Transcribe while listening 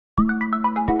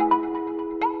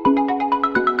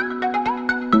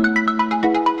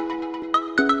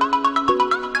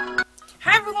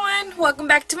welcome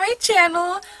back to my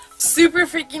channel. Super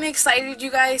freaking excited, you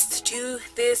guys, to do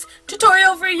this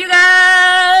tutorial for you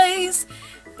guys.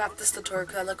 Not this tutorial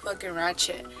because I look fucking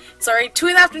ratchet. It's already 2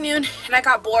 in the afternoon and I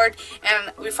got bored,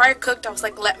 and before I cooked I was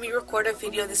like, let me record a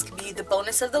video. This could be the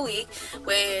bonus of the week,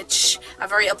 which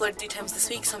I've already uploaded 3 times this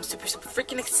week, so I'm super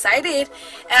freaking excited.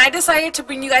 And I decided to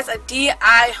bring you guys a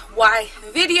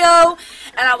DIY video,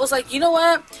 and I was like, you know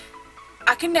what,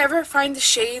 I can never find the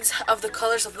shades of the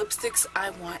colors of lipsticks I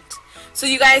want. So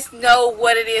you guys know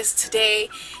what it is today.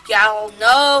 Y'all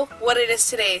know what it is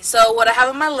today. So what I have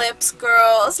on my lips,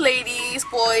 girls, ladies,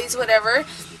 boys, whatever,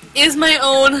 is my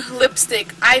own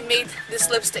lipstick. I made this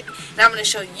lipstick. Now I'm going to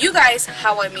show you guys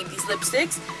how I made these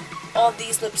lipsticks. All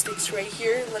these lipsticks right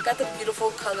here. Look at the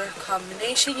beautiful color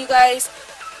combination, you guys.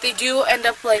 They do end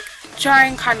up like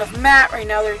drying kind of matte. Right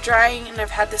now they're drying, and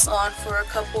I've had this on for a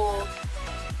couple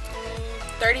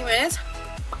 30 minutes.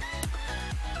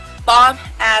 Bomb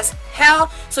as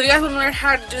hell. So you guys want to learn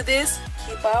how to do this,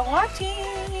 keep on watching.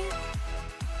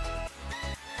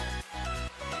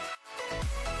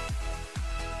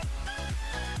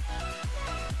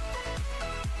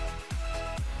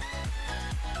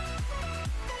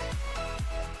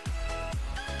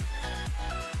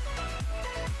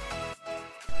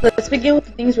 Let's begin with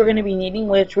the things we're going to be needing,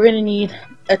 which we're going to need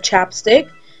a chapstick,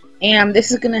 and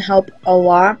this is going to help a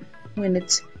lot when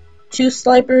it's too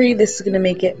slippery. This is going to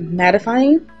make it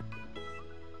mattifying.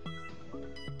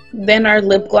 Then our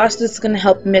lip gloss is going to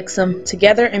help mix them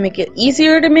together and make it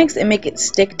easier to mix and make it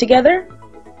stick together.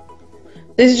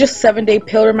 This is just 7-day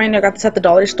pill reminder. I got this at the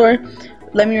dollar store.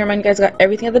 Let me remind you guys, I got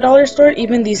everything at the dollar store,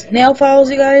 even these nail files,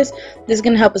 you guys. This is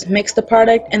going to help us mix the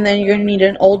product, and then you're going to need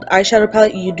an old eyeshadow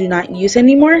palette you do not use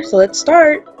anymore. So let's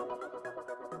start.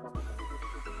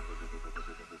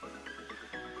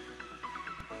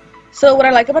 So what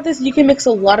I like about this, you can mix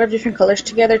a lot of different colors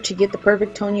together to get the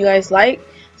perfect tone you guys like.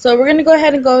 So we're going to go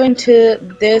ahead and go into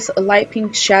this light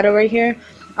pink shadow right here.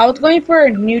 I was going for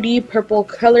a nudie purple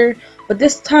color, but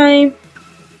this time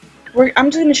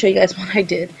I'm just going to show you guys what I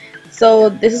did. So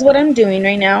this is what I'm doing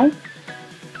right now.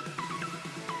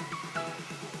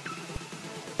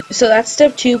 So that's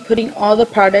step 2, putting all the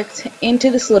products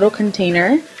into this little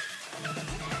container.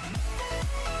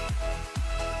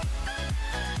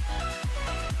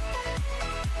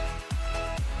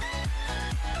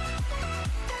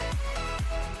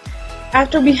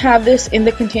 After we have this in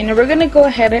the container, we're going to go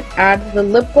ahead and add the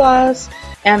lip gloss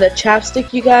and the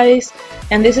chapstick, you guys.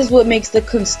 And this is what makes the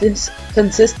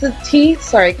consistency.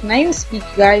 Sorry, can I even speak,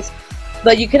 you guys?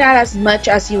 But you can add as much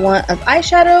as you want of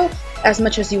eyeshadow, as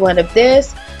much as you want of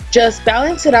this. Just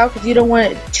balance it out because you don't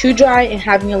want it too dry and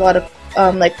having a lot of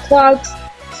like clogs.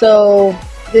 So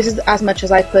this is as much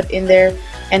as I put in there,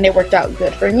 and it worked out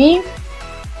good for me.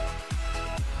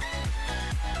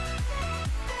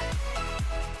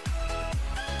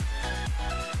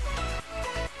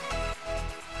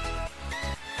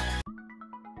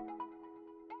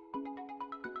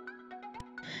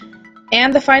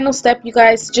 And the final step, you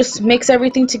guys, just mix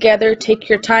everything together. Take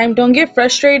your time. Don't get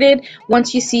frustrated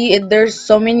once you see it. There's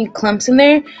so many clumps in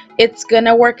there. It's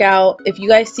gonna work out. If you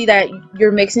guys see that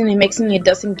you're mixing and mixing, it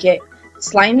doesn't get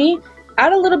slimy,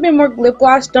 add a little bit more lip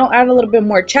gloss. Don't add a little bit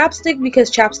more chapstick because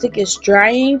chapstick is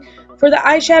drying for the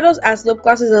eyeshadows, as lip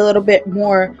gloss is a little bit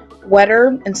more wetter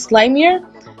and slimier.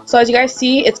 So as you guys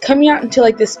see, it's coming out into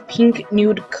like this pink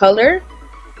nude color.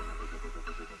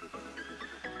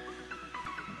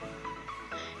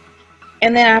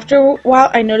 And then after a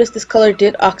while, I noticed this color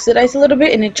did oxidize a little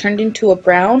bit and it turned into a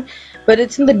brown. But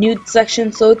it's in the nude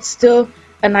section, so it's still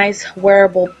a nice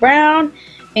wearable brown.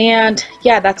 And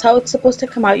yeah, that's how it's supposed to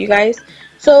come out, you guys.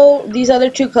 So these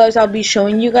other 2 colors I'll be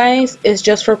showing you guys is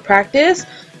just for practice.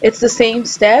 It's the same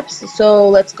steps, so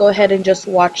let's go ahead and just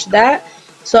watch that.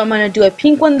 So I'm going to do a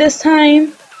pink one this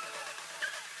time.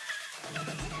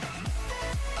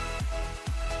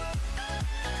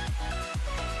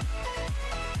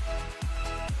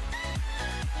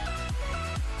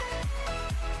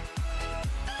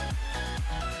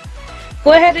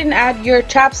 Go ahead and add your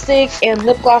chapstick and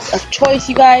lip gloss of choice,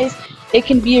 you guys. It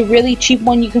can be a really cheap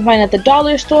one you can find at the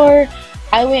dollar store.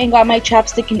 I went and got my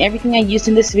chapstick and everything I used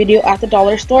in this video at the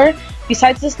dollar store.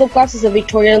 Besides this lip gloss is a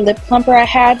Victoria lip plumper I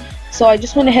had, so I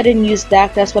just went ahead and used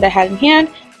that. That's what I had in hand.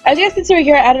 As you guys can see right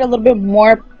here, I added a little bit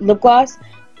more lip gloss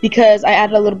because I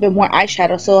added a little bit more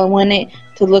eyeshadow, so I want it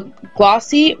to look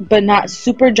glossy but not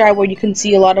super dry where you can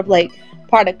see a lot of like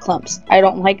product clumps. I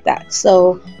don't like that.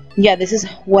 So yeah, this is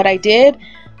what I did.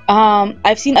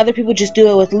 I've seen other people just do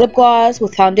it with lip gloss,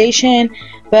 with foundation,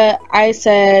 but I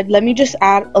said let me just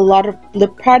add a lot of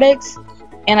lip products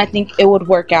and I think it would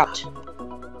work out.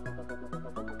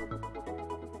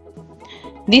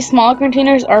 These smaller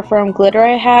containers are from glitter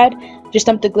I had. Just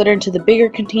dumped the glitter into the bigger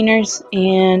containers,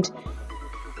 and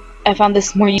I found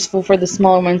this more useful for the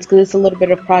smaller ones because it's a little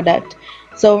bit of product.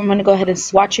 So I'm going to go ahead and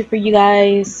swatch it for you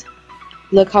guys.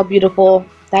 Look how beautiful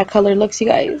that color looks, you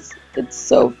guys. It's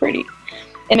so pretty.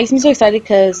 It makes me so excited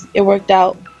because it worked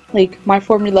out. Like, my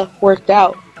formula worked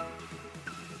out.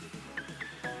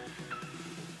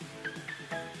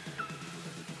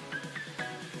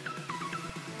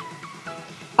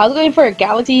 I was going for a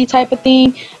galaxy type of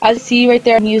thing. As you see right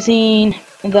there, I'm using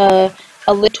a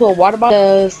lid to a water bottle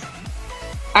because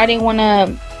I didn't want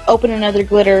to open another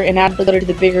glitter and add the glitter to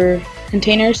the bigger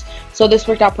containers. So this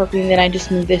worked out perfectly, and then I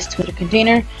just moved this to a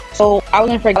container. So I was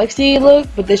going for a galaxy look,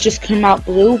 but this just came out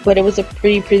blue, but it was a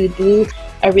pretty blue.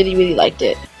 I really liked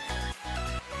it.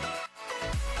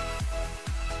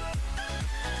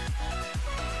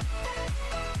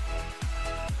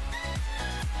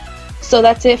 So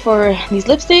that's it for these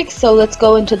lipsticks. So let's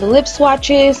go into the lip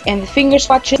swatches and the finger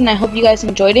swatches, and I hope you guys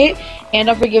enjoyed it. And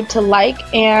don't forget to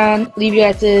like and leave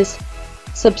your guys'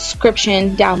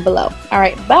 subscription down below.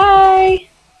 Alright, bye!